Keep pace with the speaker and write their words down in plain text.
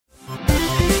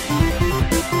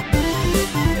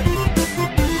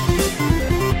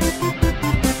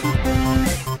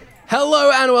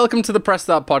Hello and welcome to the Press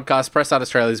Start Podcast, Press Start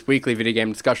Australia's weekly video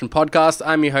game discussion podcast.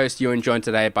 I'm your host, Ewan, joined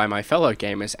today by my fellow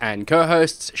gamers and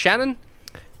co-hosts, Shannon.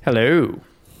 Hello.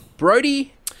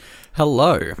 Brody.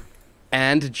 Hello.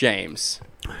 And James.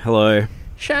 Hello.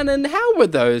 Shannon, how were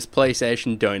those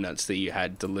PlayStation donuts that you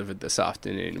had delivered this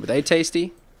afternoon? Were they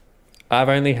tasty? I've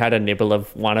only had a nibble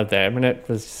of one of them, and it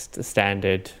was just a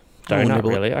standard donut,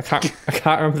 really. I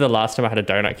can't remember the last time I had a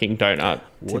Donut King donut,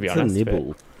 to be honest. What's a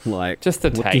nibble? Like, just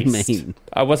the what taste. do you mean?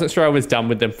 I wasn't sure I was done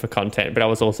with them for content, but I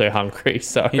was also hungry,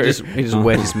 so... He just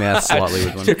wet his mouth slightly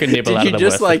with one. Took a nibble out of the Did you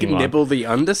just, worst-looking one. nibble the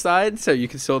underside so you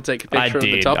could still take a picture of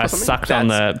the top or I something? sucked on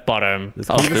the bottom. This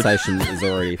conversation is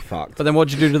already fucked. But then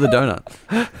what'd you do to the donut?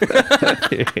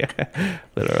 Yeah,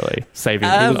 literally. Saving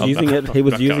He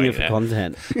was using it for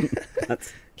content.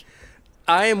 That's...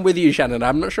 I am with you, Shannon.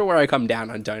 I'm not sure where I come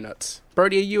down on donuts.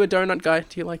 Brody, are you a donut guy?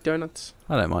 Do you like donuts?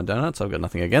 I don't mind donuts. I've got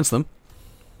nothing against them.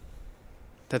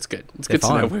 That's good. It's They're good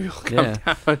to know fine. where we all come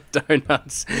down on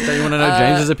donuts. Don't you want to know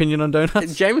James's opinion on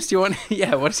donuts? James, do you want...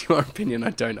 Yeah, what's your opinion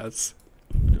on donuts?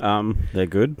 They're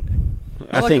good.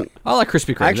 I like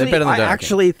Krispy Kreme. They're better than Donut King. I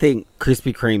actually think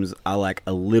Krispy Kremes are like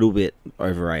a little bit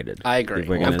overrated. I agree. If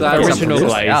we're I'm gonna- glad Original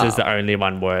someone- glaze is the only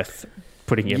one worth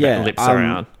putting your lips um,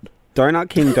 around. Donut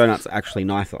King donuts are actually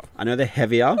nicer. I know they're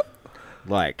heavier,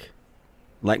 like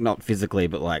not physically,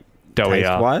 but like Doughier.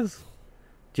 taste-wise.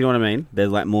 Do you know what I mean? They're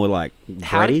like more like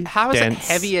bready. How is it dense.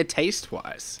 heavy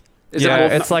taste-wise?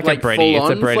 It's like a bready. It's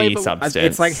a bready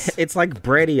substance. It's like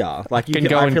breadier. Like You can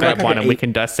go and grab one and we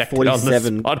can dissect it on the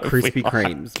 47 spot if we Krispy like.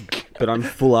 Kremes, but I'm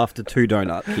full after 2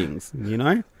 Donut Kings. You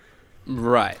know,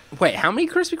 Right. Wait, how many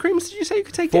Krispy Kremes did you say you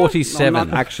could take down? 47. I'm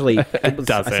not actually. I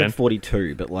Doesn't. said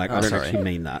 42, but like I don't sorry. actually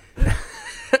mean that.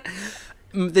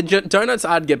 The donuts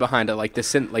I'd get behind are like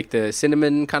the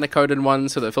cinnamon kind of coated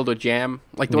ones, so they're filled with jam,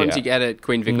 like the ones Yeah. you get at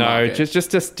Queen Vic No, Market.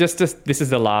 just this is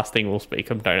the last thing we'll speak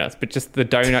of donuts, but just the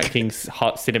Donut King's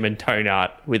hot cinnamon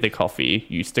donut with a coffee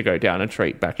used to go down a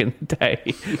treat back in the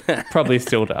day. Probably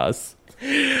still does.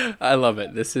 I love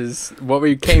it. This is what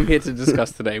we came here to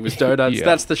discuss today was donuts. Yeah.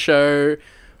 That's the show.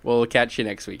 We'll catch you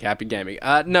next week. Happy gaming.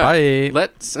 No, Bye.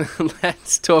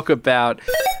 let's talk about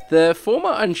the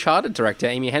former Uncharted director,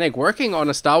 Amy Hennig, working on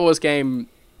a Star Wars game,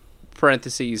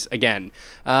 parentheses, again.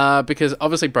 Because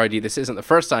obviously, Brody, this isn't the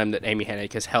first time that Amy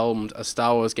Hennig has helmed a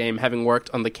Star Wars game, having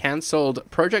worked on the cancelled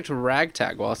Project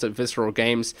Ragtag whilst at Visceral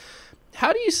Games.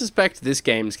 How do you suspect this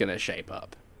game's going to shape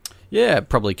up? Yeah,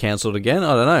 probably cancelled again.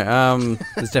 I don't know.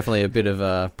 There's definitely a bit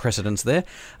of precedence there.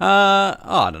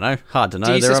 I don't know. Hard to know.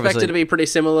 Do you They're suspect obviously- it to be pretty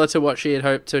similar to what she had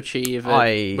hoped to achieve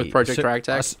with Project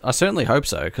Ragtag? I certainly hope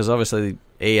so, because obviously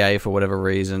EA, for whatever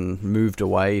reason, moved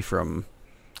away from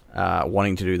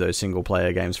wanting to do those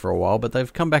single-player games for a while, but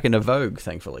they've come back into vogue,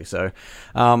 thankfully. So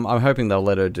I'm hoping they'll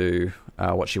let her do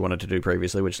what she wanted to do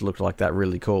previously, which looked like that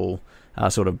really cool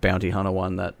sort of bounty hunter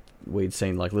one that we'd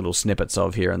seen like little snippets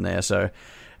of here and there. So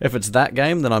if it's that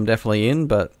game, then I'm definitely in.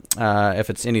 But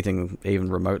if it's anything even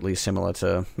remotely similar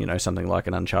to, something like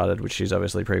an Uncharted, which she's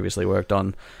obviously previously worked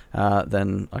on,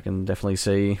 then I can definitely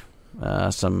see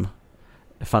some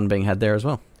fun being had there as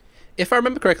well. If I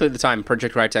remember correctly at the time,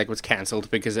 Project Ragtag was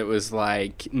cancelled because it was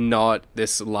like not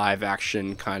this live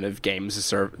action kind of games as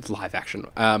service,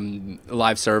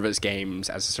 live service games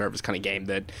as a service kind of game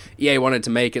that EA wanted to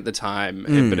make at the time,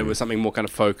 but it was something more kind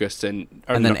of focused and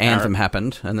then Anthem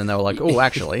happened, and then they were like, "Oh,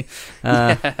 actually,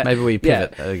 maybe we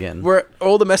pivot again." Where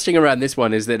all the messaging around this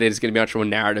one is that it is going to be much more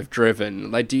narrative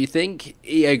driven. Like, do you think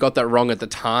EA got that wrong at the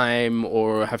time,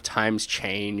 or have times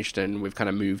changed and we've kind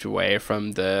of moved away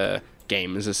from the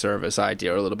game as a service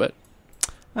idea a little bit?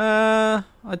 I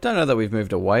don't know that we've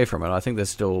moved away from it. I think there's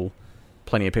still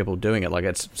plenty of people doing it. Like,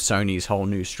 it's Sony's whole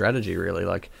new strategy, really.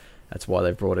 Like, that's why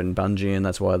they've brought in Bungie, and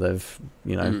that's why they've,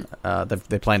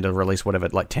 they plan to release whatever,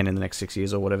 like 10 in the next 6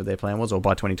 years or whatever their plan was, or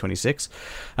by 2026.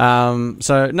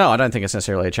 So, no, I don't think it's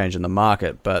necessarily a change in the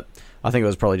market, but I think it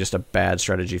was probably just a bad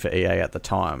strategy for EA at the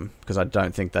time, because I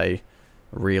don't think they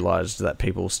realised that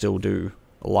people still do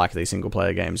like these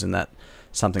single-player games, and that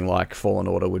something like Fallen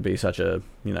Order would be such a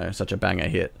banger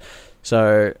hit.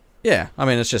 So, yeah, I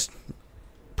mean, it's just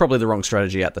probably the wrong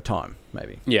strategy at the time,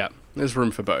 maybe. Yeah, there's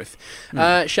room for both.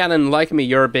 Shannon, like me,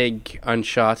 you're a big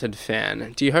Uncharted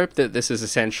fan. Do you hope that this is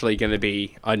essentially going to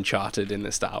be Uncharted in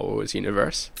the Star Wars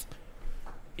universe?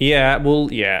 Yeah, well,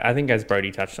 yeah, I think as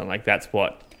Brody touched on, like, that's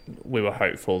what we were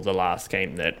hopeful the last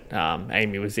game that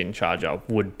Amy was in charge of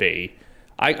would be.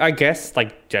 I guess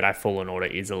like Jedi Fallen Order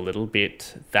is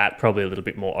probably a little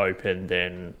bit more open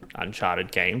than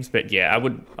Uncharted games, but yeah,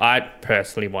 I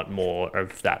personally want more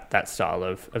of that style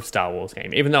of Star Wars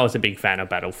game, even though I was a big fan of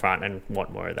Battlefront and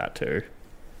want more of that too.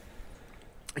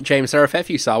 James, there are a fair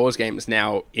few Star Wars games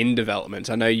now in development.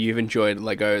 I know you've enjoyed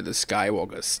Lego The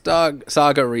Skywalker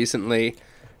Saga recently.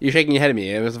 You're shaking your head at me.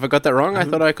 Have I got that wrong? I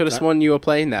thought I could have sworn you were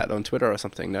playing that on Twitter or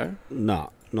something, no?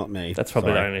 No, not me. That's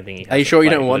probably Sorry. the only thing you have Are you to sure you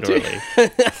play, don't want literally.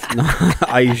 to?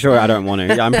 Are you sure I don't want to?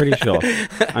 Yeah, I'm pretty sure.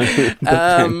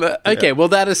 Okay, well,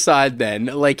 that aside then,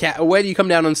 like, where do you come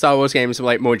down on Star Wars games,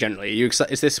 like, more generally?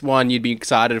 Is this one you'd be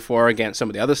excited for against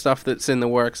some of the other stuff that's in the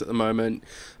works at the moment?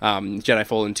 Jedi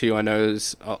Fallen 2, I know,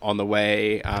 is on the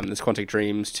way. There's Quantic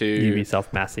Dreams 2.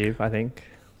 Ubisoft Massive, I think.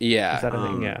 Yeah. Is that a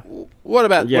thing? Yeah. What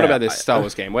about this Star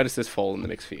Wars game? Where does this fall in the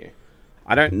mix for you?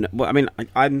 I don't know. Well, I mean,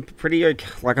 I'm pretty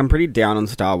I'm pretty down on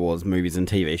Star Wars movies and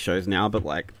TV shows now, but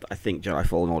like, I think Jedi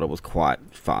Fallen Order was quite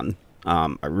fun.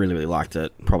 I really, really liked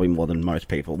it, probably more than most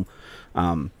people.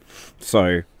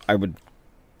 So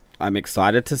I'm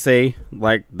excited to see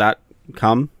like that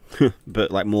come, but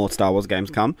like more Star Wars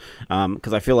games come,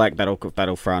 because I feel like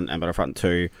Battlefront and Battlefront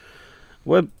 2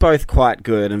 were both quite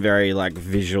good and very like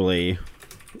visually,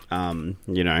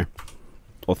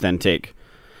 authentic.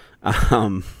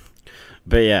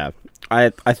 But yeah, I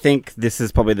think this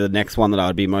is probably the next one that I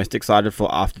would be most excited for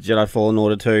after Jedi Fallen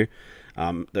Order 2.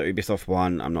 The Ubisoft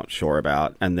one, I'm not sure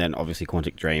about. And then obviously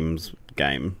Quantic Dreams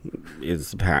game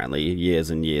is apparently years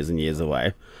and years and years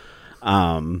away.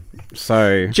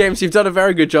 So James, you've done a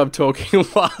very good job talking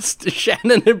whilst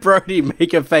Shannon and Brody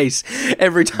make a face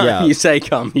every time you say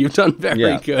come. You've done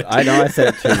very good. I know I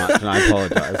said it too much and I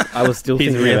apologise. I was still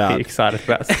He's thinking really about excited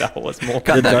about Star Wars more.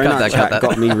 the donut chat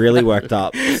got me really worked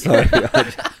up. So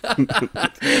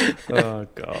Oh,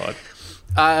 God.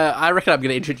 I reckon I'm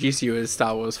going to introduce you as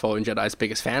Star Wars Fallen Jedi's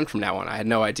biggest fan from now on. I had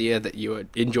no idea that you would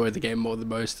enjoy the game more than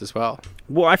most as well.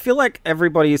 Well, I feel like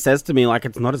everybody says to me, like,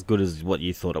 it's not as good as what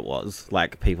you thought it was.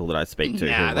 Like, people that I speak to who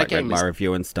that like, read game my is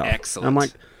review and stuff. excellent. And I'm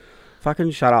like,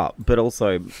 fucking shut up. But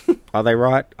also, are they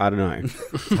right? I don't know.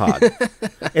 It's hard.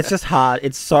 It's just hard.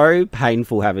 It's so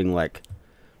painful having, like,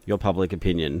 your public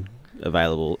opinion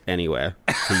available anywhere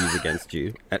to use against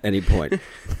you at any point.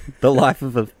 The life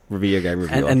of a video game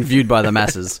reviewer. And viewed by the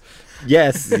masses.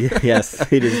 Yes,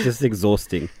 it is just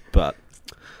exhausting, but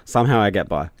somehow I get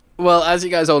by. Well, as you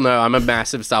guys all know, I'm a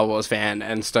massive Star Wars fan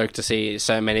and stoked to see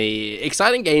so many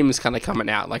exciting games kind of coming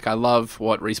out. Like, I love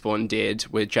what Respawn did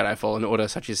with Jedi Fallen Order,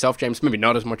 such as yourself, James. Maybe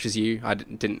not as much as you. I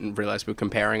didn't realize we were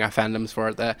comparing our fandoms for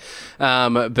it there.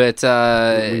 But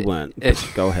we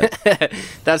weren't. Go ahead.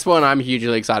 That's one I'm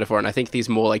hugely excited for, and I think these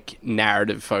more like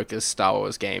narrative-focused Star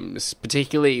Wars games,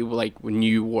 particularly like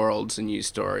new worlds and new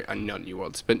story, not new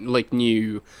worlds, but like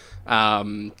new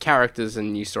characters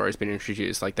and new stories being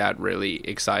introduced, like that really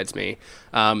excites me.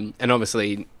 And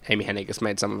obviously Amy Hennig has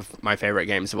made some of my favorite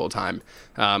games of all time,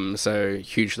 so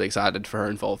hugely excited for her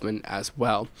involvement as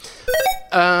well.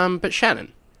 But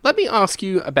Shannon, let me ask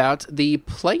you about the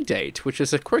Playdate, which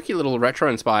is a quirky little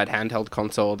retro-inspired handheld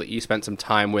console that you spent some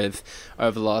time with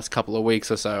over the last couple of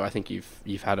weeks or so. I think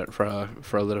you've had it for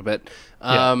a little bit.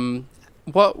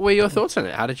 What were your thoughts on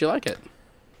it? How did you like it?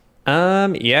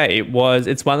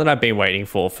 It's one that I've been waiting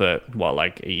for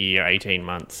like a year, 18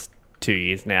 months, 2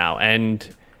 years now.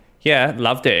 And yeah,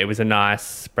 loved it. It was a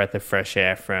nice breath of fresh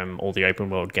air from all the open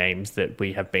world games that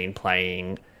we have been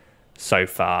playing so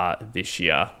far this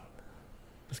year.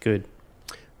 It was good.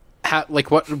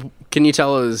 What can you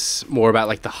tell us more about,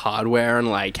 like, the hardware and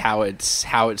like how it's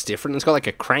different? It's got like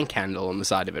a crank handle on the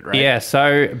side of it, right? Yeah,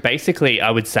 so basically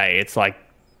I would say it's like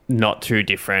not too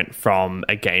different from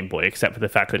a Game Boy, except for the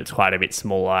fact that it's quite a bit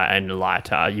smaller and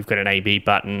lighter. You've got an A/B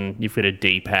button, you've got a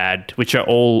D-pad, which are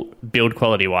all build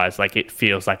quality wise, like it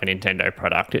feels like a Nintendo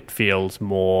product. It feels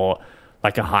more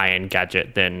like a high-end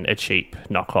gadget than a cheap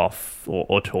knockoff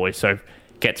or toy, so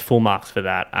gets full marks for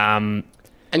that. And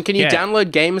can you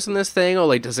download games in this thing, or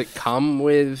like does it come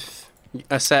with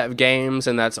a set of games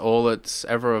and that's all that's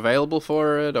ever available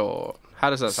for it, or how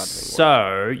does that side of thing work?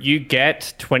 So you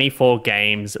get 24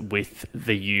 games with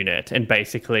the unit, and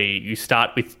basically you start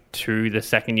with 2 the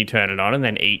second you turn it on, and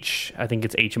then each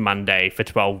Monday for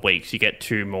 12 weeks you get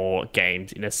 2 more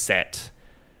games in a set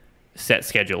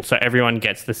schedule. So everyone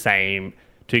gets the same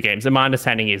 2 games. And my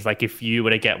understanding is, like, if you were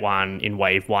to get one in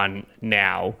wave 1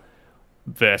 now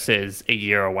versus a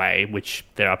year away, which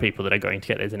there are people that are going to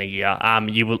get those in a year,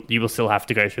 you will still have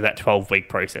to go through that 12-week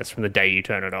process from the day you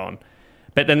turn it on.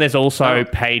 But then there's also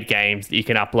paid games that you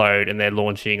can upload, and they're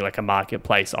launching like a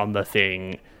marketplace on the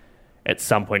thing at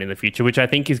some point in the future, which I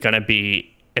think is going to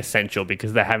be essential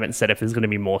because they haven't said if there's going to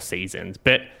be more seasons.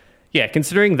 But yeah,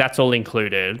 considering that's all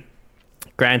included,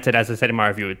 granted, as I said in my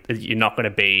review,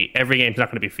 every game's not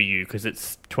going to be for you because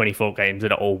it's 24 games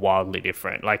that are all wildly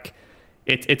different. Like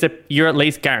you're at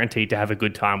least guaranteed to have a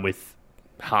good time with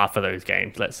half of those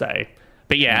games, let's say.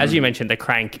 But yeah, as you mentioned, the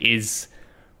crank is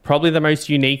probably the most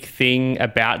unique thing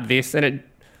about this. And it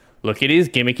is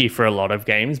gimmicky for a lot of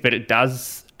games, but it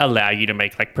does allow you to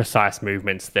make like precise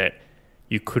movements that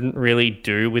you couldn't really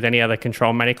do with any other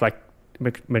control mechanic, like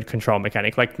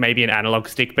maybe an analog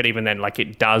stick. But even then, like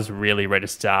it does really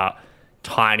register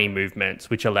tiny movements,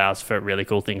 which allows for really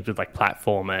cool things with like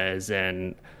platformers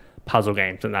and puzzle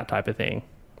games and that type of thing.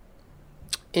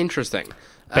 Interesting.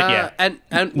 But yeah, and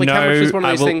like how much does one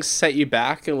of these things set you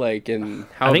back? Like, and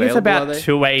how I think it's available about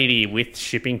 $280 with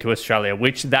shipping to Australia,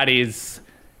 which that is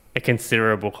a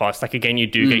considerable cost. Like again, you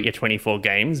do get your 24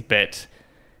 games, but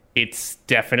it's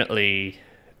definitely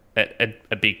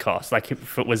a big cost. Like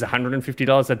if it was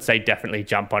 $150, I'd say definitely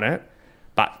jump on it.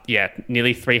 But yeah,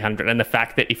 nearly $300. And the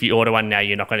fact that if you order one now,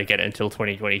 you're not going to get it until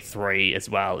 2023 as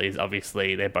well is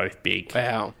obviously they're both big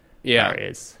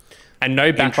barriers. And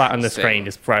no backlight on the screen,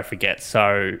 just before I forget.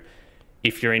 So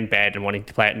if you're in bed and wanting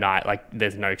to play at night, like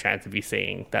there's no chance of you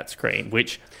seeing that screen,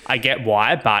 which I get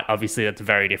why, but obviously that's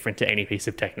very different to any piece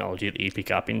of technology that you pick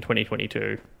up in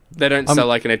 2022. They don't sell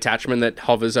like an attachment that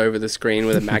hovers over the screen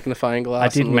with a magnifying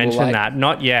glass. I did mention that.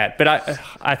 Not yet, but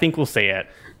I think we'll see it.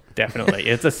 Definitely.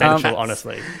 It's essential,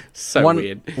 honestly. So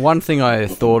weird. One thing I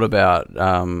thought about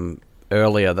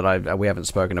earlier that we haven't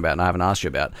spoken about and I haven't asked you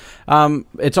about.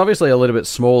 It's obviously a little bit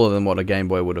smaller than what a Game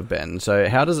Boy would have been. So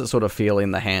how does it sort of feel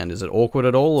in the hand? Is it awkward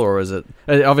at all, or is it...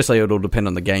 Obviously, it'll depend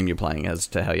on the game you're playing as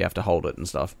to how you have to hold it and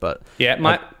stuff, but...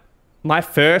 Yeah, my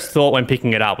first thought when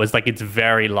picking it up was like it's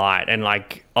very light, and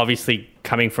like obviously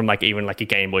coming from like even like a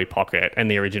Game Boy Pocket and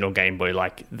the original Game Boy,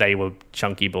 like they were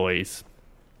chunky boys.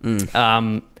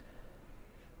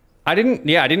 I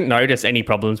didn't notice any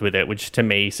problems with it, which to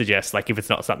me suggests like if it's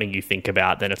not something you think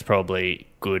about, then it's probably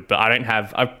good. But I don't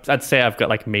have... I'd say I've got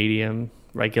like medium,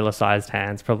 regular sized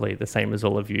hands, probably the same as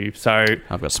all of you. So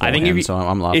I've got small hands, so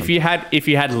I'm laughing. If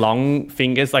you had long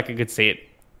fingers, like I could see it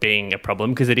being a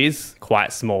problem because it is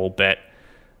quite small. But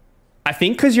I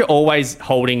think because you're always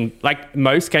holding, like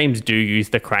most games do use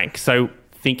the crank. So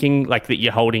thinking like that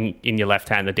you're holding in your left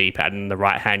hand the D-pad and in the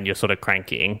right hand you're sort of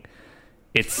cranking,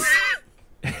 it's...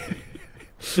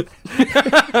 it's a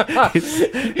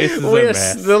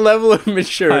mess. The level of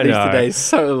maturity today is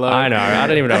so low. I know. I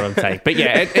don't even know what I'm saying. But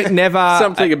yeah, it never...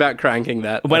 Something about cranking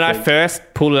that. When I first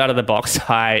pulled it out of the box,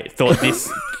 I thought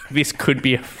this could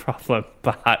be a problem,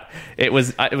 but it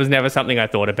was never something I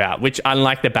thought about, which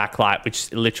unlike the backlight,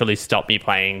 which literally stopped me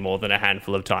playing more than a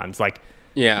handful of times, like...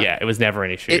 Yeah, it was never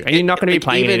an issue. And you're not going to be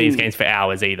playing any of these games for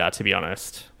hours either, to be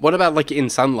honest. What about like in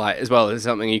sunlight as well? Is it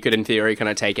something you could, in theory, kind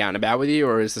of take out and about with you,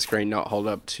 or is the screen not hold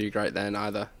up too great then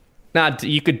either? Nah,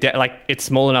 you could it's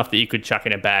small enough that you could chuck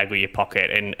in a bag or your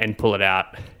pocket and pull it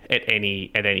out at any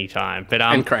time. But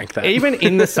and crank that. Even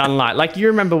in the sunlight, like you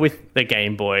remember with the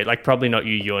Game Boy, like probably not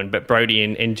you, Ewan, but Brody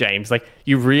and James, like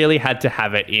you really had to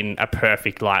have it in a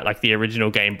perfect light, like the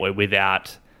original Game Boy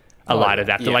without a light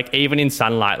adapter. Yeah. Like even in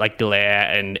sunlight, like glare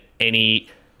and any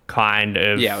kind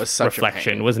of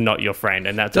reflection was not your friend,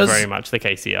 and that's very much the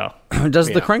case here. Does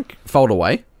the crank fold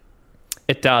away?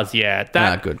 It does, yeah.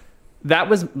 Good. That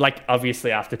was like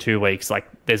obviously after 2 weeks, like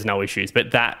there's no issues,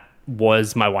 but that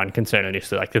was my one concern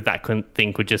initially, like that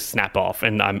thing could just snap off,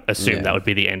 and I assume that would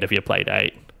be the end of your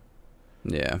Playdate.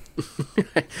 Yeah,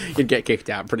 you'd get kicked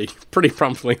out pretty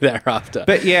promptly thereafter.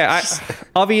 But yeah,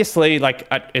 obviously, like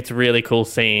it's really cool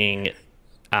seeing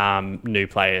new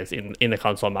players in the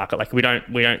console market. Like we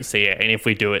don't see it, and if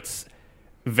we do, it's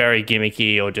very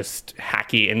gimmicky or just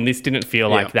hacky. And this didn't feel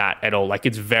like that at all. Like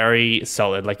it's very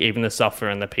solid. Like even the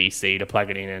software on the PC to plug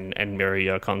it in and mirror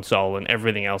your console and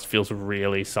everything else feels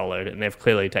really solid. And they've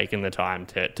clearly taken the time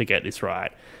to get this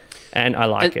right. And I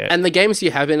like it. And the games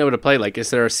you have been able to play, like, is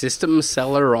there a system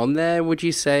seller on there, would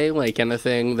you say? Like,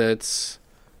 anything that's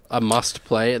a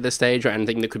must-play at this stage, or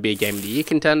anything that could be a Game of the Year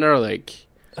contender, or, like,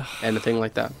 anything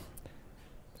like that?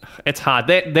 It's hard.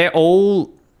 They're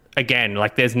all, again,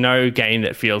 like, there's no game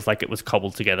that feels like it was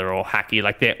cobbled together or hacky.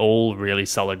 Like, they're all really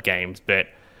solid games, but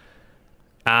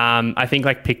I think,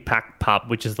 like, Pick Pack Pub,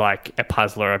 which is, like, a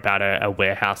puzzler about a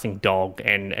warehousing dog,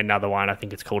 and another one, I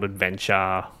think it's called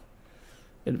Adventure.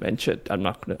 I don't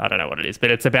know what it is,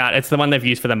 but it's the one they've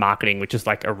used for the marketing, which is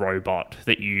like a robot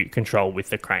that you control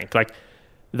with the crank. Like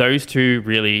those two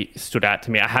really stood out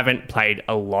to me. I haven't played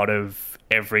a lot of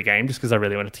every game just because I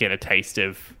really wanted to get a taste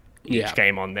of each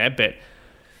game on there. But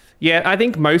yeah, I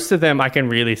think most of them I can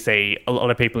really see a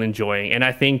lot of people enjoying. And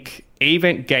I think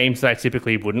even games that I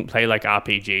typically wouldn't play, like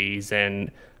RPGs and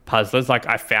puzzlers, like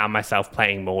I found myself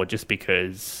playing more just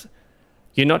because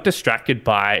you're not distracted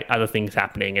by other things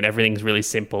happening and everything's really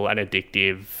simple and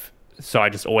addictive. So I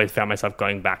just always found myself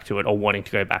going back to it or wanting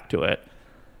to go back to it.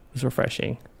 It was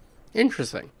refreshing.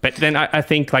 Interesting. But then I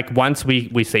think like once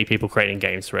we see people creating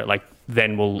games for it, like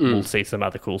then we'll see some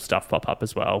other cool stuff pop up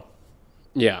as well.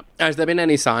 Yeah. Has there been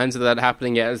any signs of that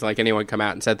happening yet? Has like anyone come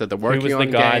out and said that they're working on Who was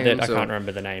games? the guy that I can't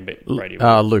remember the name, but Brady.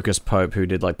 Lucas Pope, who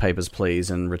did like Papers,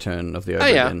 Please and Return of the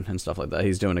Obra and stuff like that.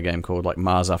 He's doing a game called like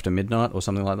Mars After Midnight or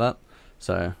something like that.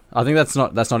 So I think that's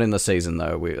not in the season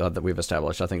though that we've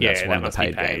established. I think that's one of the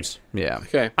paid games. Yeah.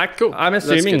 Okay. Cool. I'm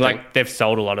assuming like they've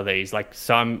sold a lot of these. Like,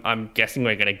 so I'm guessing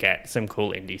we're gonna get some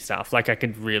cool indie stuff. Like I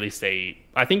could really see.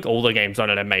 I think all the games on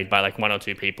it are made by like one or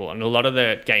two people, and a lot of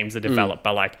the games are developed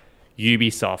by like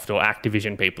Ubisoft or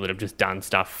Activision people that have just done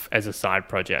stuff as a side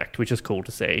project, which is cool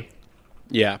to see.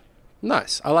 Yeah.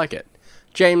 Nice. I like it.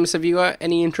 James, have you got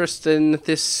any interest in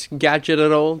this gadget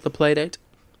at all, the Playdate?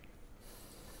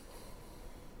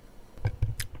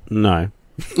 No.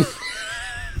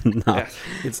 No.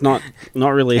 It's not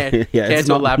really. Can't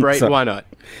elaborate? Why not?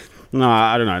 No,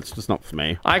 I don't know. It's just not for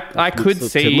me. I could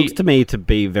see. It looks to me to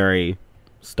be very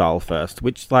style first,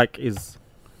 which like is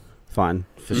fine.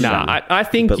 I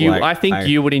think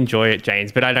you would enjoy it,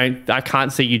 James, but I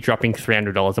can't see you dropping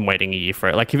 $300 and waiting a year for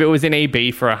it. Like if it was in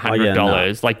EB for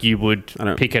 $100, like you would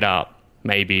pick it up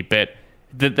maybe, but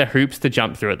the hoops to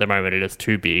jump through at the moment are just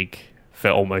too big for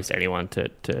almost anyone to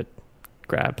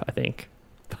grab. I think.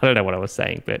 I don't know what I was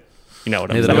saying, but you know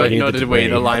what I'm saying. Nor did we.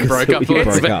 The line broke up a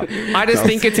little bit. I just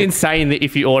think it's insane that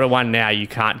if you order one now, you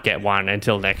can't get one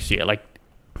until next year. Like,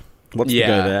 what's the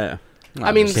go there?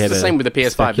 I mean, it's the same with the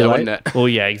PS5, though, isn't it? Well,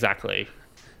 yeah, exactly.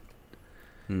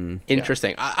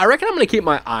 Interesting. Yeah. I reckon I'm going to keep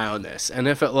my eye on this, and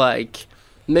if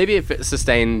it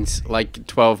sustains like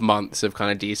 12 months of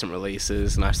kind of decent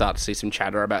releases, and I start to see some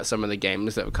chatter about some of the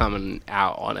games that are coming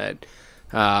out on it,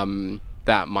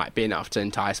 that might be enough to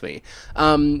entice me.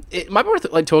 It might be worth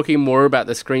like talking more about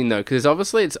the screen though, because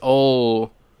obviously it's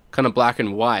all kind of black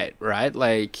and white, right?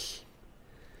 Like.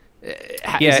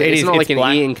 It's not like an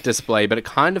e-ink display, but it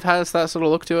kind of has that sort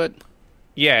of look to it.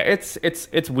 Yeah,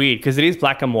 it's weird because it is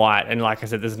black and white, and like I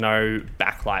said, there's no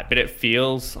backlight, but it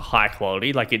feels high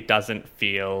quality. Like it doesn't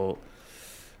feel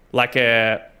like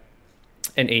an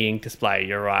e-ink display.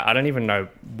 You're right. I don't even know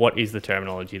what is the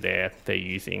terminology they're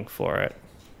using for it.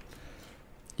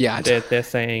 Yeah, they're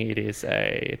saying it is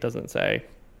it doesn't say.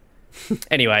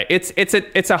 Anyway,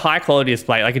 it's a high quality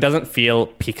display. Like it doesn't feel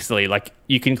pixely. Like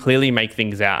you can clearly make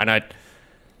things out. And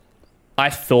I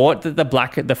thought that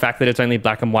the fact that it's only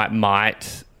black and white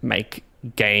might make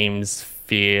games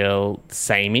feel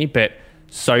samey, but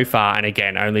so far, and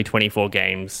again, only 24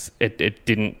 games, it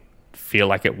didn't feel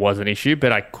like it was an issue.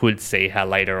 But I could see how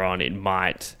later on it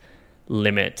might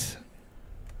limit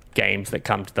games that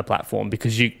come to the platform,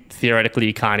 because you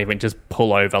can't even just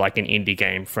pull over like an indie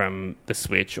game from the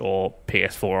Switch or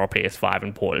PS4 or PS5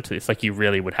 and port it to this. Like you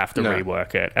really would have to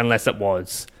rework it, unless it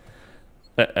was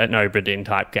an Obra Dinn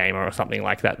type game or something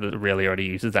like that really already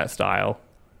uses that style.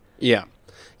 Yeah,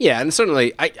 and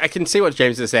certainly I can see what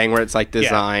James is saying, where it's like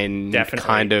design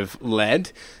kind of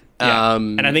led. Yeah.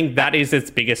 And I think that is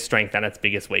its biggest strength and its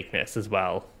biggest weakness as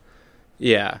well.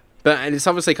 Yeah. And it's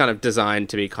obviously kind of designed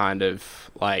to be kind of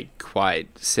like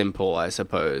quite simple, I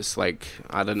suppose. Like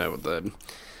I don't know what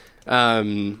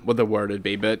the word would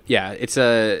be, but yeah,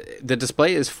 the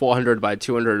display is 400 by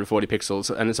 240 pixels,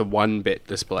 and it's a 1-bit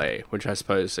display, which I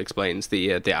suppose explains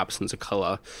the absence of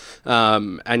color.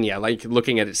 And yeah, like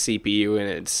looking at its CPU and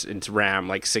its RAM,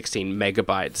 like 16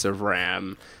 megabytes of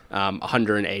RAM,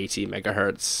 180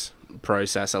 megahertz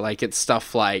processor. Like it's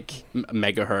stuff like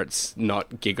megahertz, not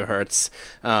gigahertz.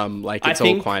 Like it's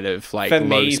all kind of like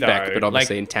low spec, but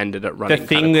obviously intended at running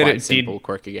kind of quite simple,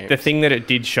 quirky games. The thing that it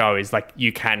did show is like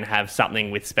you can have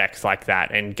something with specs like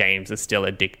that, and games are still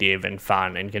addictive and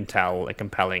fun and can tell a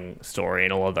compelling story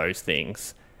and all of those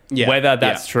things. Yeah, whether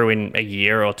that's true in a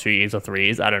year or 2 years or 3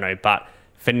 years, I don't know. But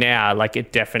for now, like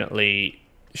it definitely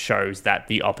shows that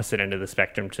the opposite end of the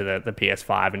spectrum to the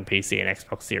PS5 and PC and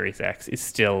Xbox Series X is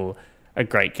still a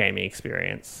great gaming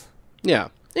experience. Yeah,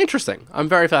 interesting. I'm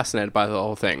very fascinated by the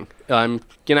whole thing. I'm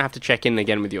gonna have to check in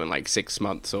again with you in like 6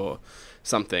 months or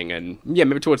something, and yeah,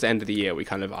 maybe towards the end of the year we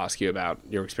kind of ask you about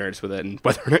your experience with it and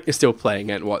whether or not you're still playing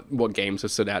it and what games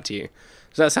have stood out to you.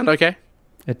 Does that sound okay?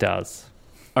 It does.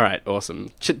 All right,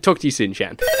 awesome. Talk to you soon,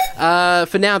 Shan.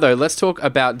 For now, though, let's talk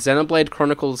about Xenoblade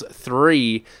Chronicles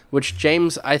 3, which,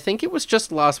 James, I think it was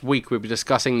just last week we were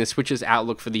discussing the Switch's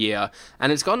outlook for the year,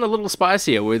 and it's gotten a little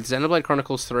spicier with Xenoblade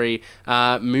Chronicles 3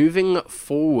 moving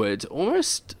forward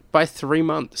almost by 3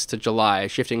 months to July,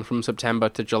 shifting from September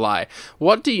to July.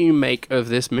 What do you make of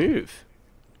this move?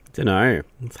 I don't know.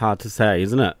 It's hard to say,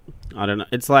 isn't it? I don't know.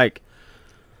 It's like,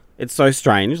 it's so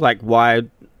strange. Like, why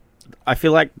I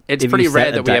feel like It's if pretty you set rare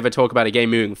a that we date- ever talk about a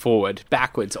game moving forward,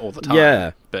 backwards all the time.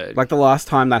 Yeah, But like the last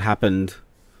time that happened,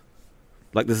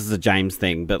 like this is a James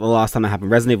thing, but the last time that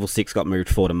happened, Resident Evil 6 got moved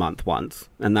forward a month once,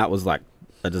 and that was like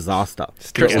a disaster.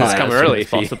 Christmas come as soon early as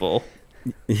for you. possible.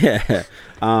 Yeah.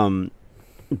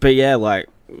 But yeah, like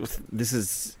this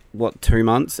is what 2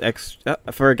 months extra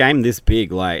for a game this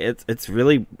big. Like it's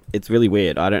really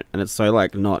weird. And it's so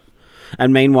like not.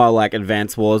 And meanwhile, like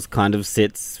Advance Wars kind of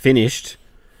sits finished.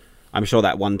 I'm sure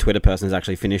that one Twitter person has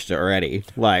actually finished it already.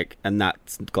 Like, and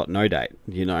that's got no date.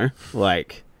 You know,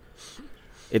 like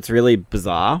it's really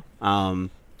bizarre.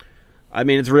 I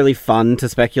mean, it's really fun to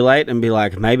speculate and be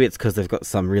like, maybe it's because they've got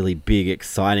some really big,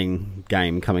 exciting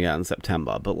game coming out in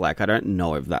September. But, like, I don't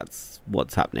know if that's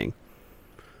what's happening.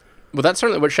 Well, that's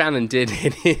certainly what Shannon did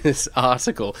in his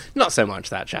article. Not so much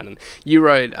that, Shannon. You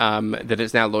wrote that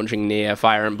it's now launching near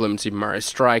Fire Emblem Super Mario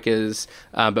Strikers,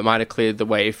 but might have cleared the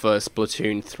way for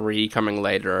Splatoon 3 coming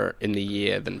later in the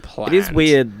year than planned. It is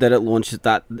weird that it launches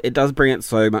that. It does bring it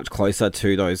so much closer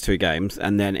to those two games.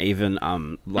 And then even,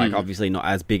 obviously not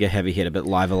as big a heavy hitter, but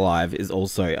Live Alive is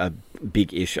also a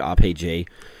big-ish RPG.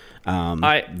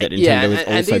 That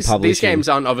Nintendo is also publishing. These games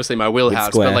aren't obviously my wheelhouse,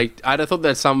 Square. but like I'd have thought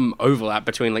there's some overlap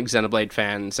between like Xenoblade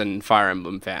fans and Fire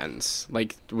Emblem fans.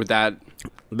 Like with that,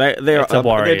 They're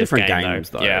different game,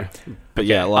 games, though. Yeah. But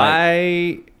yeah,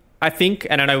 like I think,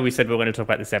 and I know we said we were going to talk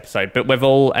about this episode, but we've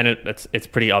all, and it's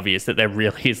pretty obvious that there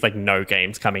really is like no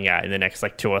games coming out in the next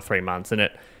like 2 or 3 months, and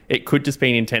it could just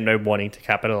be Nintendo wanting to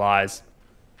capitalize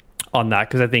on that,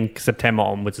 because I think September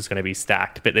onwards is going to be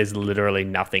stacked, but there's literally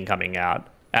nothing coming out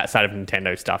outside of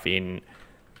Nintendo stuff in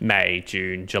May,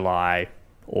 June, July,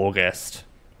 August.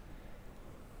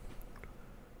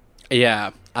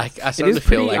 yeah, I sort of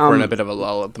feel like we're in a bit of a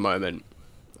lull at the moment.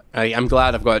 I'm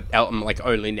glad I've got like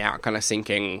only now kind of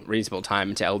sinking reasonable time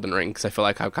into Elden Ring, because I feel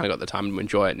like I've kind of got the time to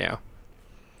enjoy it now.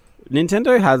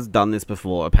 Nintendo has done this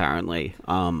before, apparently.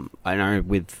 I know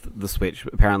with the Switch,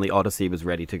 apparently Odyssey was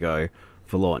ready to go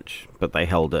for launch, but they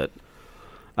held it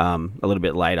a little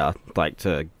bit later, like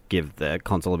to give the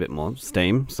console a bit more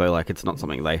steam. So like it's not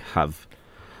something they have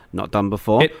not done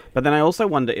before. But then I also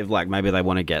wonder if like maybe they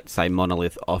want to get, say,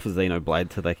 Monolith off of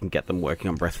Xenoblade so they can get them working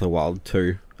on Breath of the Wild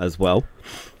 2 as well.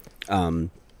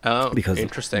 Because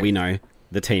interesting. We know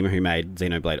the team who made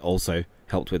Xenoblade also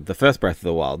helped with the first Breath of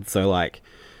the Wild. So like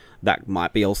that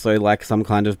might be also like some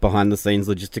kind of behind the scenes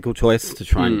logistical choice to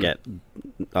try and get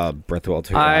Breath of the Wild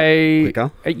 2 out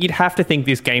quicker. You'd have to think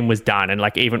this game was done and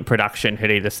like even production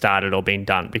had either started or been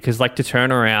done, because like to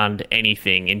turn around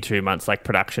anything in 2 months, like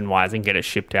production wise, and get it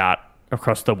shipped out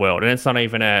across the world, and it's not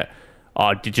even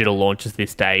digital launches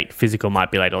this date, physical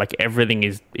might be later, like everything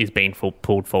is being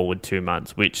pulled forward 2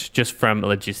 months, which just from a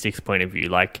logistics point of view,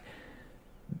 like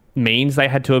means they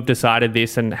had to have decided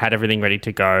this and had everything ready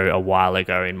to go a while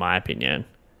ago, in my opinion.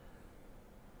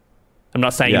 I'm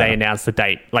not saying they announced the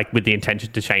date like with the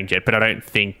intention to change it, but I don't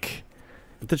think...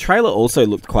 The trailer also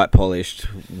looked quite polished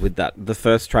with that. The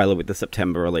first trailer with the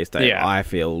September release date, I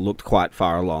feel, looked quite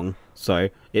far along. So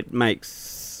it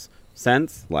makes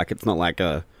sense. Like, it's not like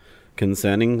a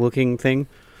concerning looking thing.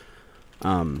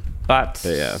 But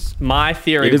yeah. My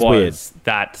theory was weird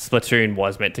that Splatoon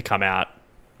was meant to come out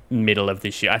middle of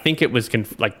this year. I think it was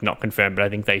not confirmed, but I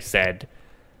think they said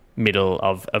middle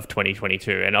of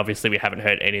 2022, and obviously we haven't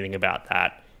heard anything about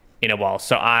that in a while.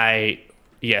 So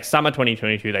summer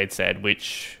 2022 they'd said,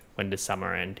 which, when does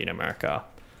summer end in America?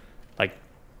 Like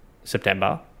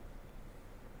September.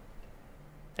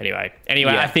 Anyway,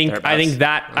 Yeah,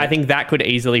 I think that could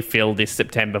easily fill this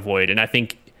September void, and I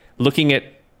think looking at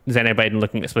Xenoblade and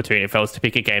looking at Splatoon, if I was to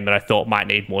pick a game that I thought might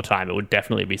need more time, it would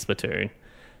definitely be Splatoon.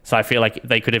 So I feel like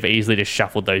they could have easily just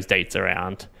shuffled those dates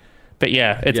around. But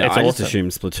yeah, it's I awesome. just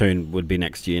assumed Splatoon would be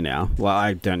next year now. Well,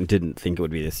 I didn't think it would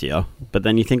be this year. But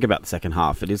then you think about the second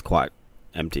half, it is quite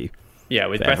empty. Yeah,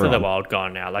 with Breath of the Wild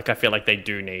gone now, like I feel like they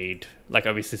do need, like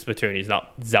obviously Splatoon is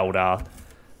not Zelda.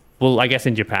 Well, I guess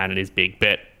in Japan it is big,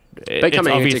 but They're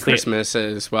coming into Christmas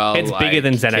as well. It's like, bigger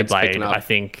than kids picking Xenoblade, up. I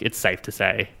think it's safe to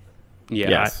say. Yeah.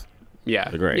 Yes. Yeah,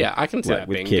 Agree. yeah, I can see Like, that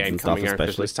with being a kids game and stuff coming around especially.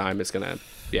 Christmas time is going to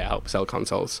help sell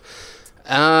consoles.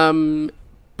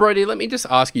 Brody, let me just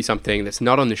ask you something that's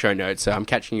not on the show notes, so I'm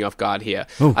catching you off guard here.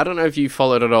 Oh. I don't know if you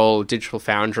followed at all Digital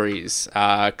Foundry's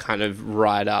kind of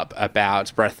write-up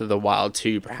about Breath of the Wild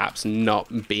 2 perhaps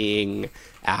not being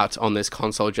out on this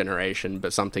console generation,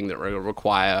 but something that will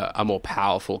require a more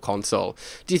powerful console.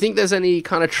 Do you think there's any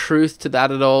kind of truth to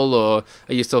that at all, or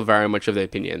are you still very much of the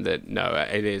opinion that no,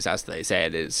 it is, as they say,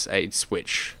 it is a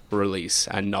Switch release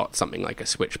and not something like a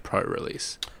Switch Pro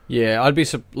release? Yeah,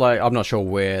 I'm not sure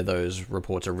where those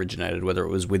reports originated, whether it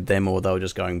was with them or they were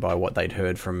just going by what they'd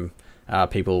heard from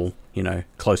people,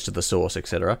 close to the source,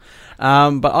 etc.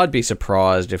 But I'd be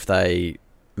surprised if they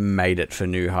made it for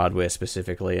new hardware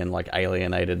specifically and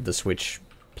alienated the Switch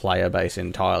player base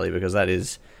entirely, because that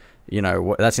is,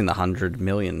 that's in the 100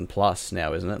 million plus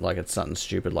now, isn't it? It's something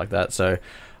stupid like that. So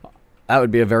that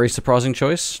would be a very surprising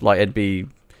choice. It'd be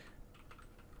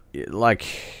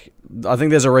I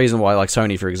think there's a reason why,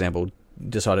 Sony, for example,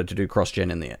 decided to do cross-gen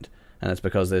in the end. And it's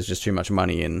because there's just too much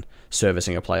money in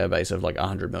servicing a player base of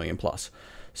 100 million plus.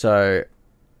 So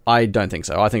I don't think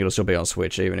so. I think it'll still be on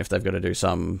Switch, even if they've got to do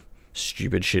some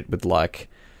stupid shit with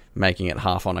making it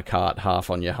half on a cart, half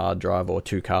on your hard drive, or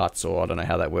 2 carts, or I don't know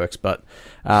how that works. But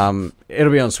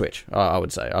it'll be on Switch, I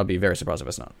would say. I'd be very surprised if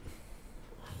it's not.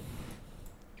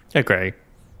 Agree.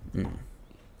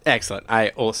 Excellent. I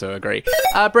also agree.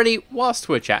 Brenny, whilst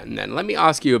we're chatting then, let me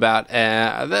ask you about...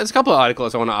 there's a couple of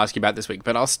articles I want to ask you about this week,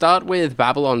 but I'll start with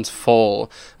Babylon's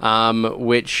Fall,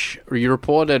 which you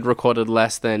recorded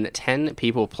less than 10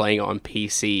 people playing on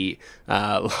PC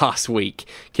last week.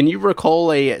 Can you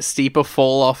recall a steeper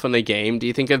fall-off in a game? Do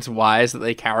you think it's wise that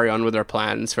they carry on with their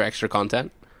plans for extra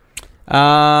content?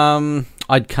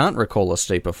 I can't recall a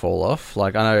steeper fall-off. I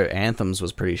know Anthems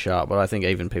was pretty sharp, but I think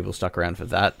even people stuck around for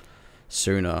that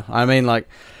sooner. I mean,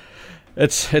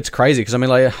 it's crazy because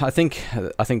I think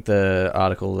the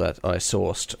article that I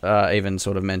sourced even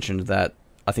sort of mentioned that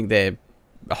I think their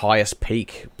highest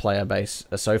peak player base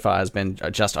so far has been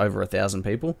just over 1,000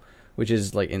 people, which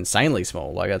is insanely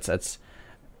small. That's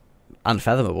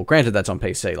unfathomable. Granted, that's on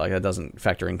PC. That doesn't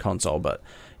factor in console, but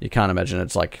you can't imagine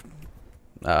it's like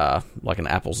an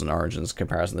apples and oranges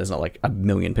comparison. There's not 1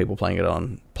 million people playing it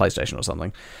on PlayStation or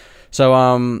something.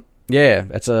 So yeah,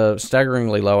 it's a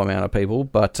staggeringly low amount of people,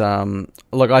 but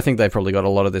I think they've probably got a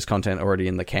lot of this content already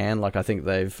in the can. I think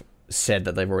they've said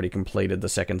that they've already completed the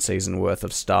second season worth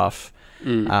of stuff,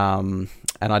 and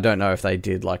I don't know if they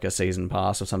did a season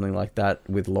pass or something like that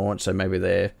with launch, so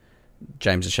maybe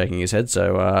James is shaking his head,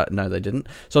 so no, they didn't.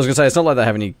 So I was going to say, it's not like they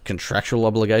have any contractual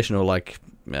obligation or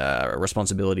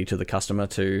responsibility to the customer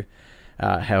to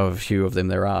however few of them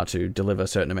there are to deliver a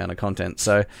certain amount of content.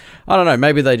 So I don't know,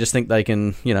 maybe they just think they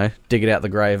can dig it out the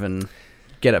grave and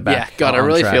get it back. Yeah, God, I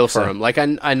really feel for them.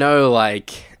 I know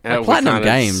Platinum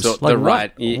Games,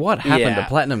 what happened Yeah. to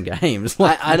Platinum Games?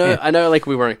 I know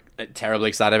we weren't terribly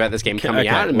excited about this game coming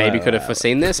out, and maybe could have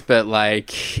foreseen this, but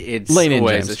it's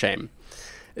always a shame.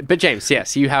 But James,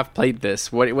 yes, you have played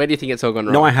this. Where do you think it's all gone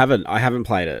wrong? No, I haven't. I haven't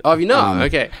played it. Oh, have you not?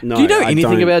 Okay. No, do you know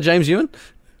anything about James Ewan?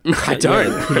 I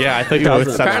don't. Yeah, I thought you were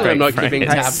such Apparently I'm not great keeping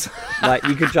friends. tabs.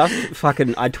 You could just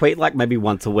fucking... I tweet maybe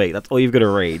once a week. That's all you've got to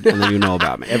read, and then you know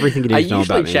about me. Everything you need to know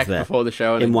about me is check there. before the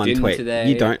show and in one didn't tweet. Today.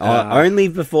 You don't... only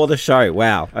before the show.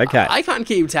 Wow. Okay. I can't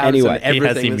keep tabs Anyway, on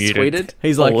everything that's tweeted.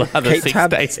 He's All other keep 6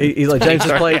 tabs. days. He's like, James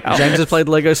has played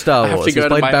Lego Star have Wars. to He's go to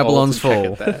played my Babylon's alt and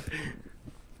check Fall. it there.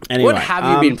 Anyway, What have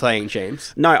you been playing,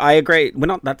 James? No, I agree. We're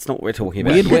not. That's not what we're talking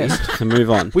about. Weird West. So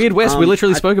move on. Weird West, we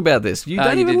literally spoke about this. You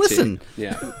don't You even did listen. too.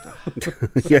 Yeah.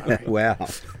 Yeah. Wow.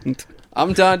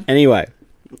 I'm done. Anyway,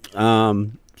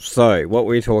 so what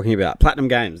were we talking about? Platinum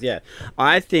Games. Yeah,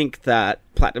 I think that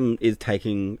Platinum is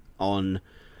taking on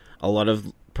a lot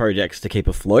of projects to keep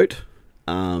afloat.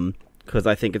 Because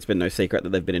I think it's been no secret that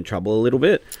they've been in trouble a little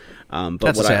bit. But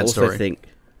That's what a sad I also story. think,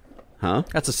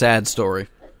 That's a sad story.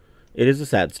 it is a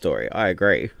sad story. I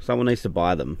agree. Someone needs to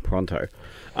buy them pronto.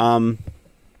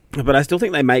 But I still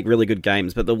think they make really good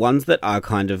games. But the ones that are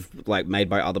kind of made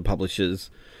by other publishers,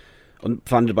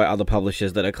 funded by other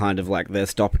publishers that are kind of their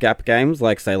stopgap games,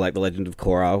 say The Legend of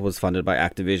Korra was funded by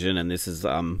Activision, and this is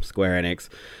Square Enix.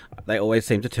 They always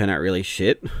seem to turn out really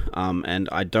shit. And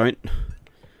I don't.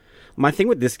 My thing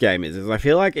with this game is I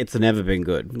feel like it's never been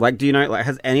good. Do you know,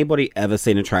 has anybody ever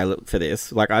seen a trailer for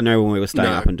this? I know when we were staying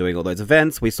up and doing all those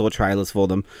events, we saw trailers for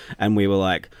them, and we were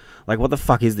like, what the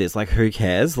fuck is this? Who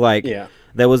cares? Yeah.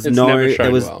 There was It's no... never shown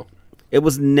There was... well. It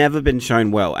was never been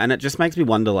shown well, and it just makes me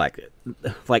wonder,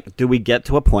 do we get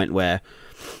to a point where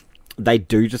they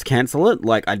do just cancel it?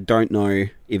 I don't know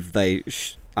if they...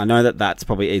 I know that that's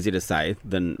probably easier to say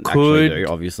than actually do,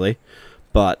 obviously.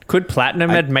 But Could Platinum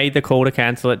have made the call to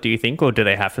cancel it, do you think, or do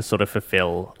they have to sort of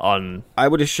fulfill on... I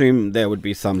would assume there would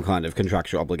be some kind of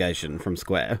contractual obligation from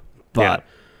Square. But Yeah.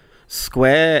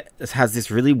 Square has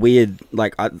this really weird...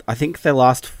 I think their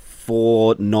last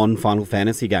 4 non-Final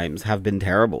Fantasy games have been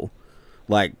terrible.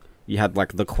 You had,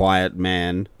 The Quiet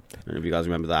Man. I don't know if you guys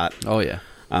remember that. Oh, yeah.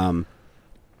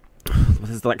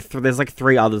 There's there's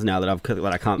 3 others now that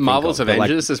I can't Marvel's think of.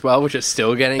 Avengers as well, which is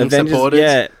still getting Avengers, supported.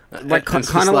 yeah. It's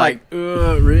Kind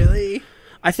of really?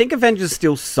 I think Avengers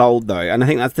still sold though, and I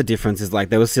think that's the difference. Is like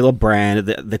there was still a brand.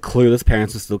 The clueless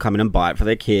parents would still come in and buy it for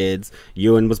their kids.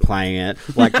 Ewan was playing it.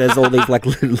 Like there's all these like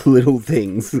little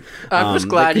things. I'm just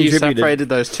glad you separated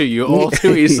those two. You all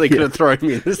too easily could have thrown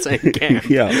me in the same camp.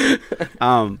 Yeah.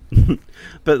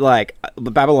 But like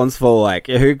Babylon's Fall, like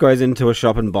who goes into a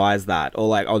shop and buys that, or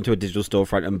like onto a digital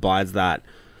storefront and buys that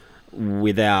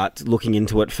without looking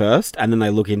into it first, and then they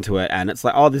look into it and it's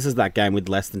like, oh, this is that game with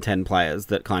less than 10 players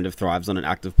that kind of thrives on an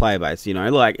active player base, you know?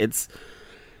 Like it's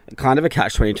kind of a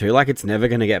catch-22. Like it's never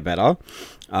going to get better.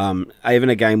 Even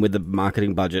a game with the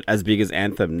marketing budget as big as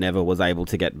Anthem never was able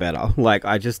to get better. Like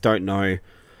I just don't know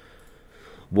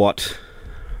what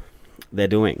they're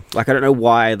doing. Like I don't know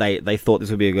why they thought this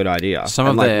would be a good idea.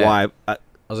 Why a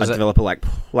developer like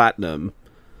Platinum,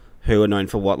 who are known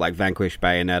for what, like Vanquish,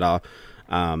 Bayonetta,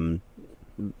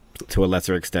 to a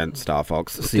lesser extent Star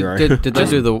Fox Zero. Did they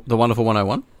do the Wonderful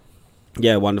 101?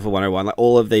 Yeah, Wonderful 101. Like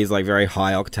all of these like very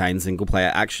high octane single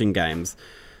player action games,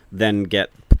 then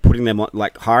putting them on,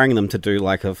 like hiring them to do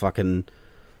like a fucking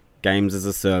games as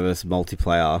a service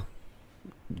multiplayer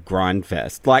grind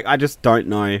fest. Like I just don't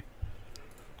know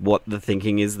what the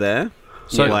thinking is there.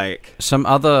 So like some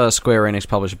other Square Enix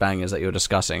published bangers that you were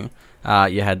discussing,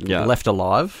 you had Left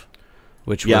Alive,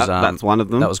 which was that's one of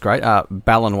them. That was great.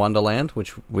 Balan Wonderland,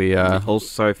 which we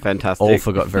also fantastic. all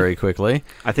forgot very quickly.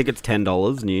 I think it's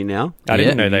 $10 new now. I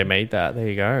didn't know they made that. There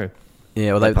you go.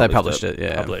 Yeah, well, they published it.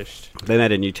 Yeah, Published. They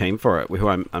made a new team for it, who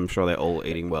I'm sure they're all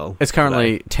eating well. It's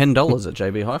currently $10 at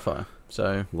JB Hi-Fi.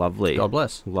 So lovely. God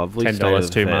bless. Lovely.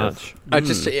 $10 too much.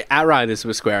 Just Outriders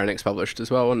was Square Enix published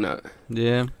as well, wasn't it?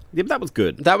 Yeah. Yeah, but that was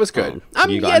good. That was good.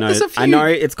 There's a few. I know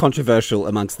it's controversial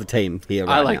amongst the team here.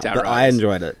 Right I liked now, Outriders, but I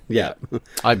enjoyed it. Yeah,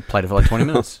 I played it for like 20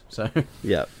 minutes. So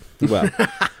yeah. Well,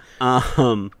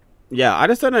 yeah. I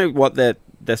just don't know what their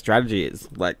strategy is.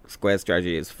 Like Square's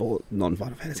strategy is for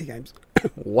non-Final Fantasy games.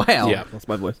 Wow. Yeah, that's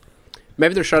my voice.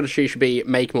 Maybe their strategy should be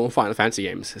make more Final Fantasy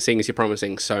games, seeing as you're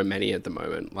promising so many at the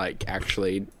moment. Like,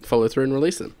 actually follow through and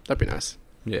release them. That'd be nice.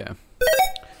 Yeah.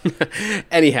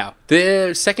 Anyhow,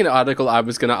 the second article I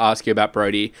was going to ask you about,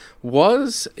 Brody,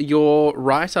 was your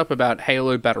write-up about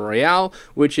Halo Battle Royale,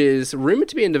 which is rumored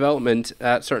to be in development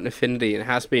at Certain Affinity and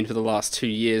has been for the last 2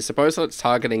 years. Supposedly it's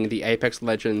targeting the Apex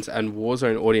Legends and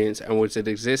Warzone audience, and would it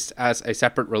exist as a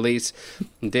separate release?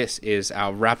 This is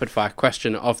our rapid-fire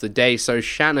question of the day. So,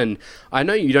 Shannon, I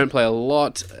know you don't play a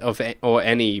lot of or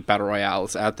any Battle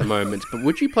Royales at the moment, but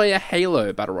would you play a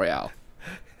Halo Battle Royale?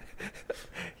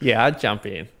 Yeah, I'd jump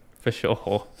in for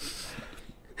sure.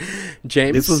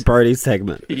 James, this was Brody's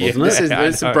segment, wasn't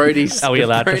this is Brody's. Are we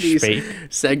allowed to speak?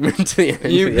 Segment.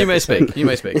 You may speak. You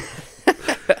may speak.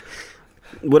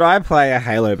 Would I play a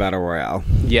Halo Battle Royale?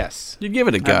 Yes, you'd give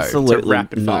it a go. Absolutely. It's a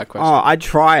rapid fire question. Oh, I'd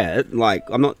try it. Like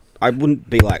I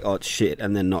wouldn't be like, oh, it's shit,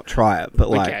 and then not try it.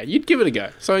 But like, okay, you'd give it a go.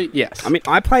 So yes, I mean,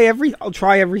 I'll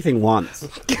try everything once.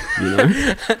 You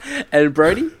know. And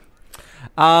Brody?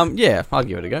 Yeah, I'll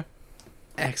give it a go.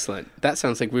 Excellent. That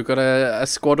sounds like we've got a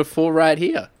squad of 4 right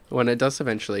here when it does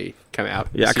eventually come out.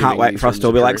 Yeah, I can't wait for us to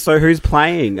all be like, so who's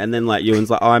playing? And then like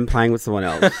Ewan's like, oh, I'm playing with someone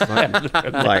else. Like,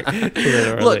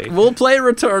 look, we'll play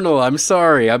Returnal. I'm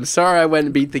sorry I went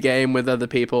and beat the game with other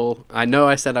people. I know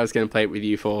I said I was going to play it with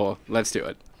you 4. Let's do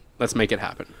it. Let's make it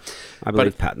happen. I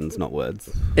believe patterns, not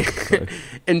words. So.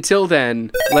 Until then,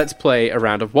 let's play a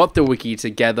round of What the Wiki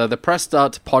together, the Press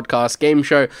Start podcast game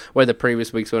show where the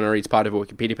previous week's winner reads part of a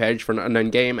Wikipedia page for an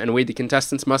unknown game, and we, the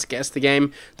contestants, must guess the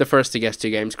game. The first to guess 2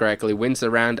 games correctly wins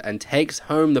the round and takes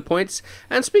home the points.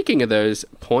 And speaking of those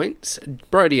points,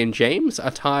 Brody and James are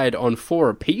tied on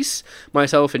 4 apiece,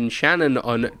 myself and Shannon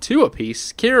on 2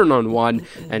 apiece, Kieran on 1,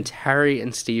 and Harry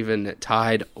and Stephen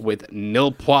tied with 0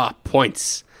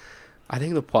 points. I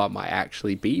think the plot might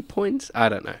actually be points. I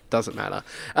don't know. Doesn't matter.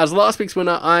 As last week's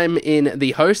winner, I'm in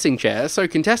the hosting chair. So,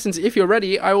 contestants, if you're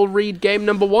ready, I will read game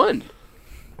number 1.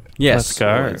 Yes.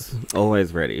 Let's go.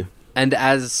 Always ready. And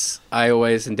as I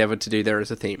always endeavoured to do, there is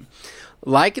a theme.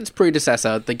 Like its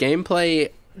predecessor, the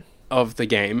gameplay of the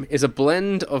game is a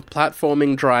blend of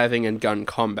platforming, driving, and gun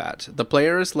combat. The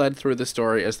player is led through the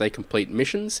story as they complete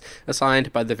missions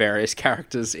assigned by the various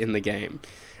characters in the game.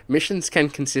 Missions can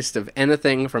consist of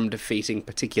anything from defeating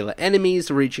particular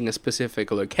enemies, reaching a specific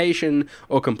location,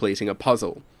 or completing a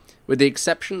puzzle. With the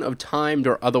exception of timed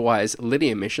or otherwise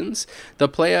linear missions, the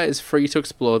player is free to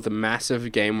explore the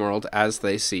massive game world as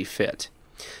they see fit.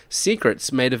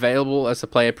 Secrets made available as the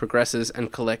player progresses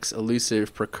and collects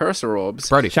elusive precursor orbs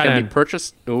can be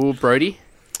purchased... Ooh, Brody?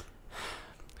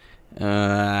 Put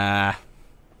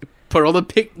all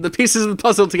the pieces of the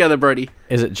puzzle together, Brody.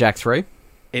 Is it Jack 3?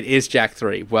 It is Jack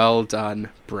 3. Well done,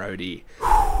 Brody.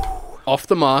 off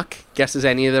the mark, guesses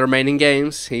any of the remaining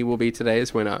games, he will be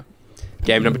today's winner.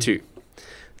 Game number 2.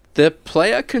 The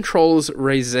player controls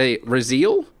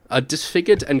Raziel, a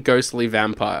disfigured and ghostly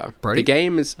vampire. Brody? The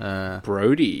game is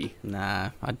Brody. Nah,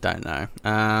 I don't know.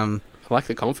 I like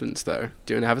the confidence, though.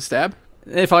 Do you want to have a stab?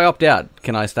 If I opt out,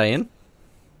 can I stay in?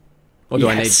 Or do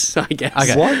Yes, I guess. I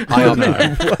need? Okay, What? I opt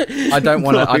out. I don't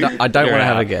want to. I don't want to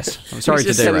have a guess. I'm sorry He's to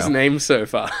just said his derail. name so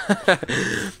far.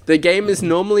 The game is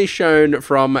normally shown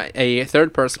from a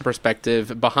third-person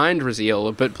perspective behind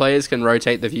Raziel, but players can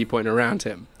rotate the viewpoint around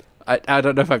him. I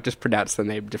don't know if I've just pronounced the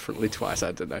name differently twice,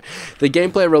 I don't know. The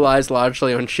gameplay relies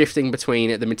largely on shifting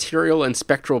between the material and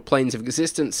spectral planes of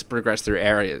existence to progress through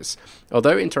areas.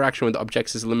 Although interaction with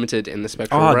objects is limited in the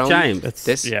spectral realm... James.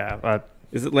 Is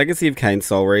it Legacy of Kain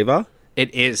Soul Reaver?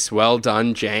 It is. Well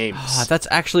done, James. That's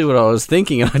actually what I was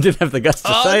thinking, and I didn't have the guts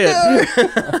to say it.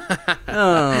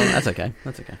 Oh, that's okay.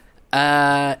 That's okay.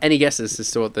 Any guesses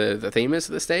as to what the theme is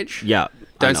at this stage? Yeah.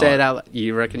 Don't say it out loud.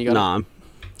 You reckon you got it? Nah.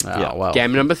 Oh, Yeah. well.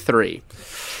 Game number 3.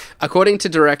 According to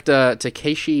director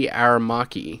Takeshi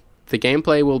Aramaki, the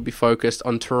gameplay will be focused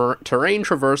on terrain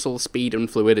traversal, speed, and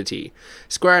fluidity.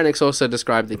 Square Enix also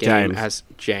described the game James. as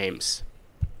James.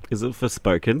 Is it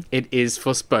Forspoken? It is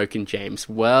Forspoken, James.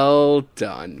 Well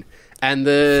done. And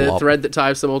the Flop. thread that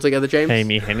ties them all together, James?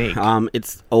 Amy Hennig.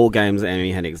 It's all games that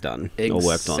Amy Hennig's done or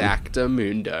worked on.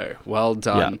 Exactamundo. Well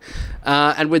done.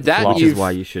 And with that, Which you've... is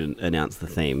why you should announce the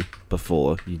theme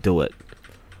before you do it,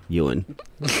 Ewan.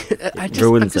 I'm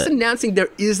ruins just it. announcing there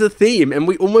is a theme, and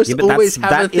we almost Yeah, but always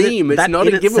that's- have a that in it- theme. It's that not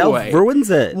in a itself giveaway. ruins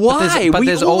it. Why? But We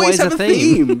there's always always have a a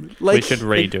theme. theme. Like, We should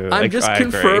redo it. I'm just I agree.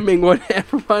 confirming what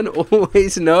everyone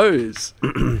always knows.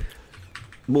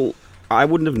 Well, I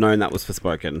wouldn't have known that was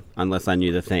Forspoken unless I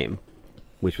knew the theme,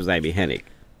 which was Amy Hennig.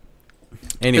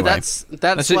 Anyway, But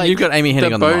that's it. like You've got Amy Hennig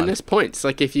the on the mind. bonus points.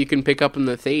 Like if you can pick up on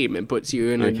the theme, it puts you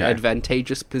in an Okay.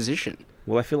 advantageous position.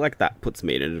 Well, I feel like that puts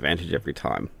me at an advantage every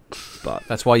time. But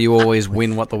that's why you always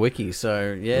win what the wiki.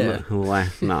 So yeah.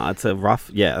 no, it's a rough.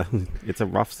 Yeah, it's a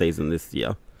rough season this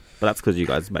year. But that's because you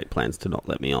guys make plans to not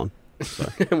let me on. So.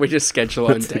 We just schedule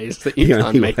on days that you Yeah,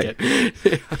 can't make anyway.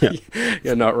 it.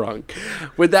 You're not wrong.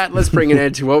 With that, let's bring an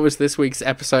end to what was this week's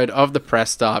episode of the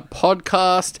Press Start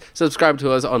podcast. Subscribe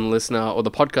to us on Listener or the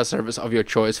podcast service of your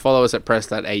choice. Follow us at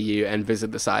press.au and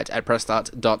visit the site at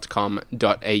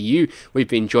pressstart.com.au. We've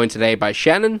been joined today by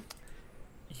Shannon.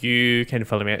 You can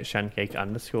follow me at shancake_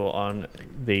 on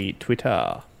the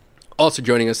Twitter. Also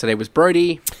joining us today was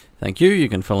Brody. Thank you. You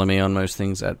can follow me on most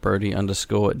things at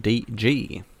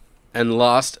Brody_DG. And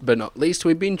last but not least,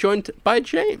 we've been joined by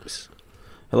James.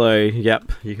 Hello,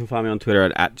 yep. You can find me on Twitter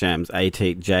at @Jams,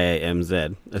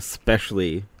 ATJAMZ,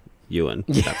 especially Ewan.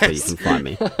 That's where you can find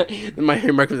me. My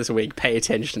homework for this week, pay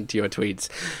attention to your tweets.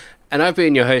 And I've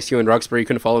been your host, Ewan Roxburgh. You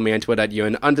can follow me on Twitter at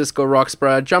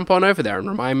Ewan_Roxburgh. Jump on over there and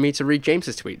remind me to read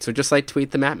James's tweets. So just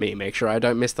tweet them at me. Make sure I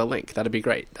don't miss the link. That'd be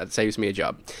great. That saves me a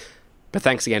job. But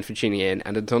thanks again for tuning in.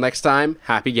 And until next time,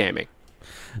 happy gaming.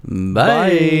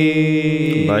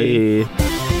 Bye. Bye.